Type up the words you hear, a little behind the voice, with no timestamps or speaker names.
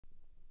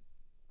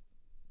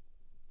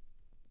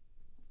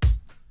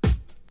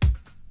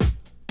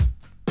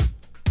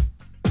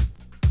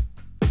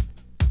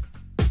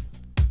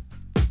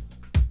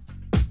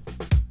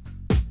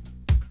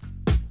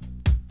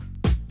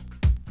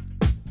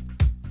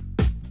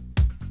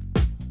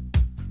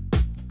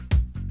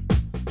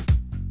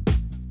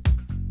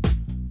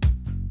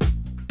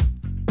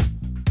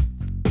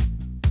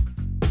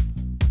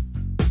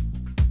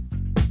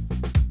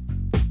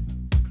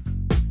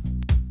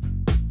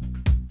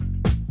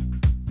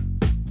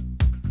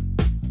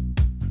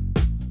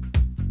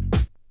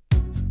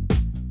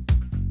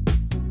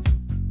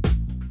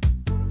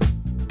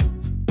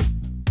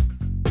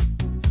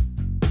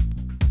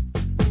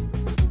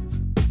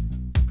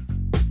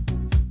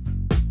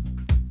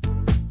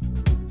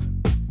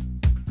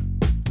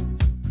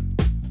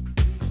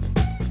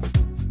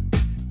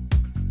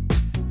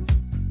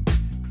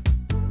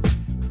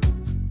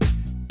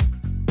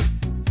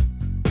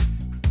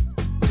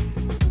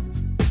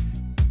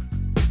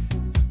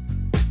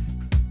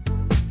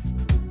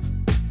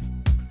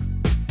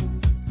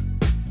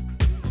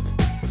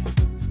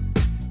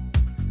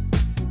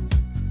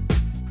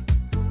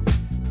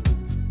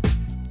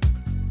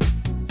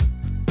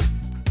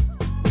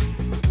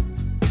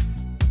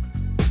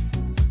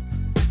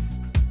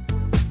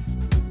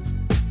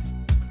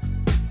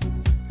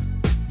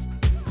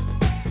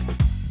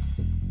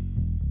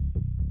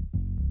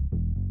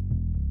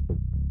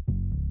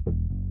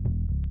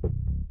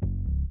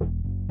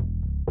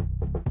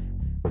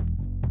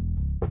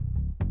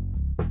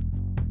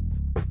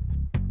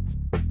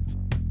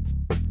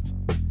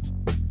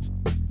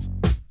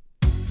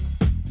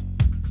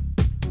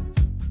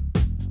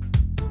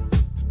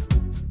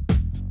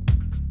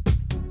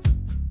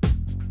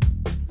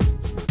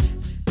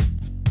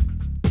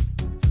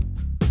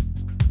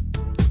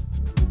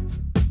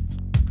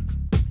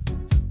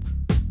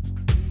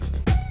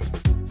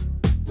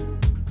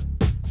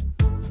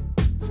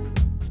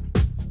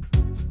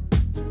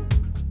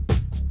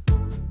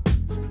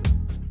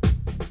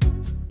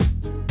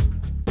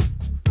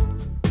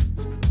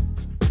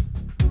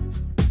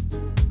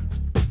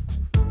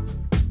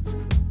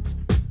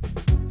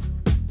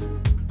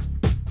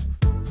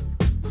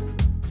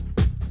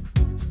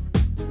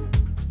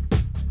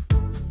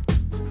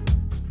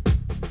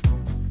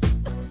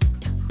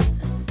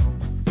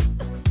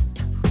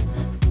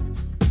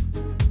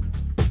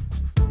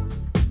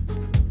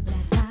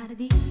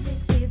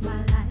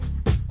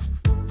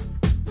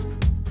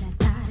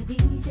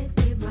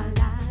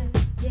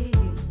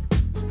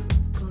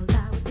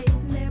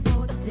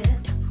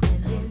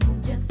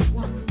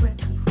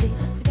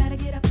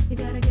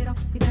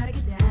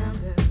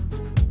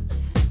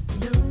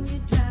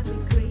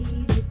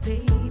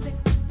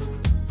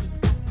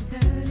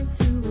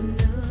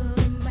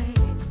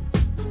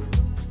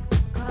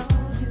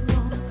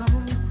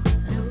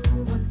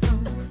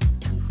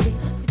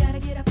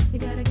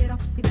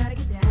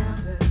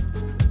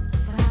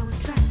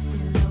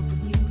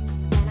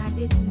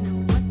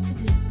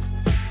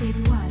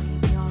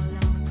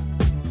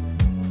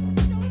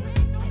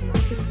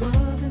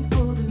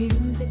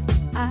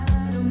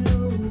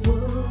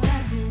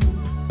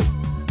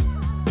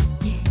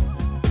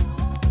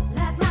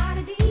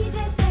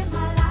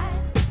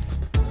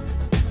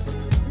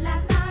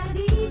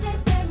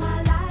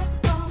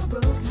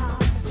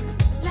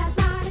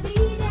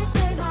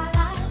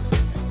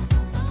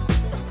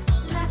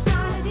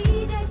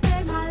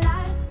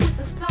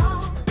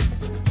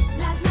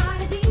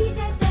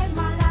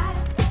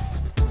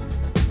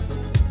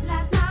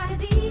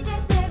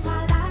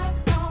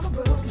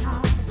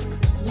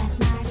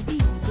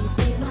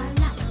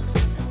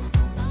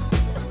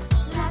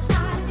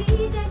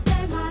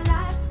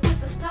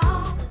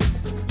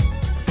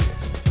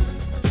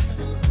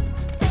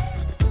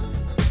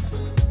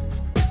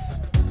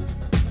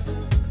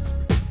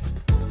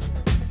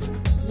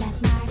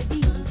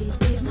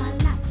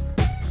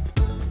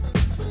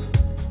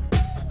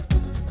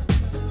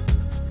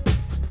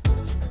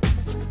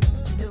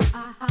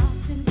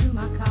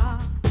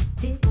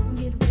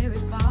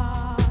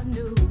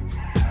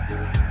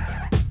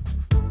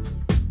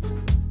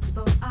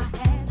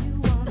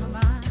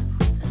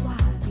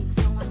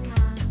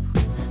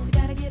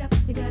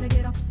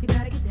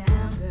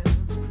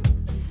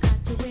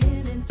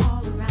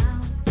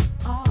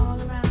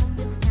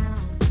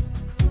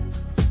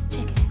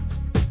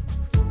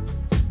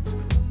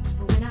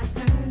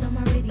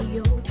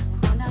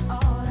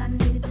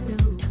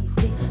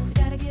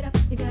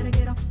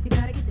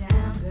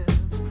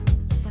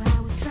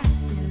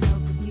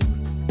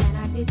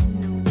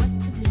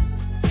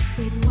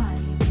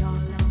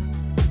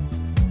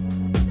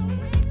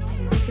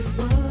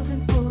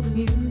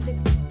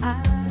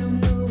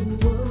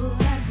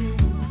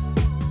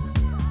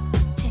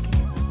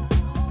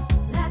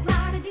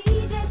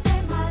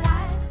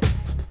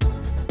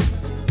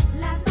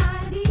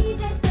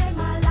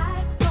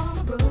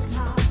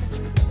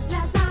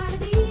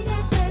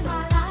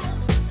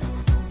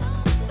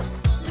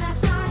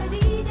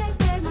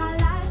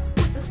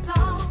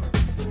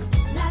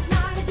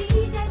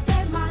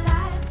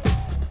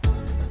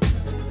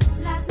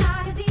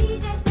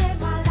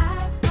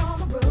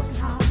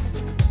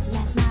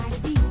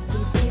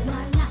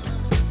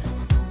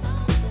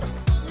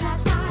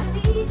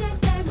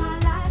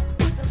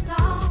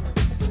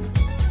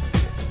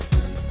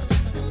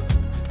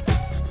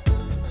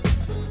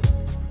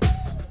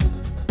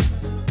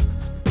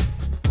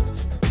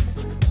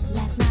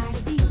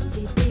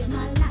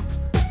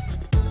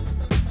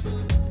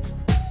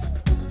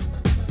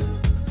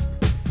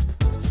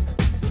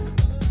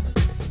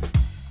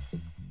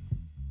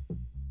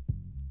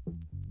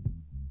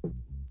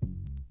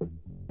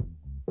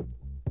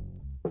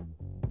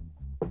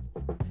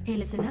Hey,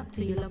 listen up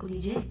to your local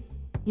DJ.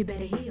 You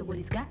better hear what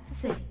he's got to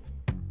say.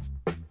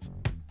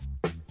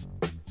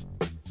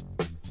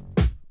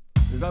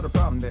 There's not a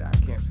problem that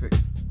I can't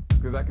fix,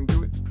 cause I can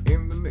do it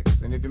in the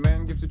mix. And if your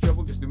man gives you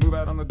trouble, just to move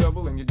out on the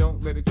double, and you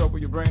don't let it trouble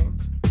your brain,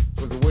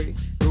 cause away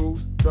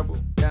goes trouble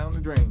down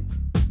the drain.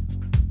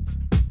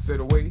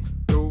 Said away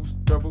goes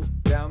trouble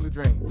down the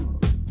drain.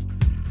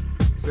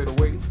 Said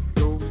away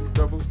goes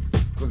trouble,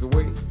 cause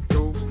away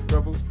goes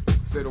trouble.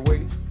 Said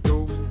away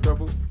goes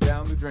trouble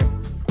down the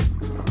drain.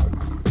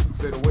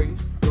 Said away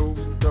goes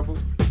trouble,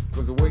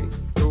 cause away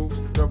goes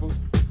trouble.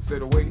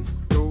 Said away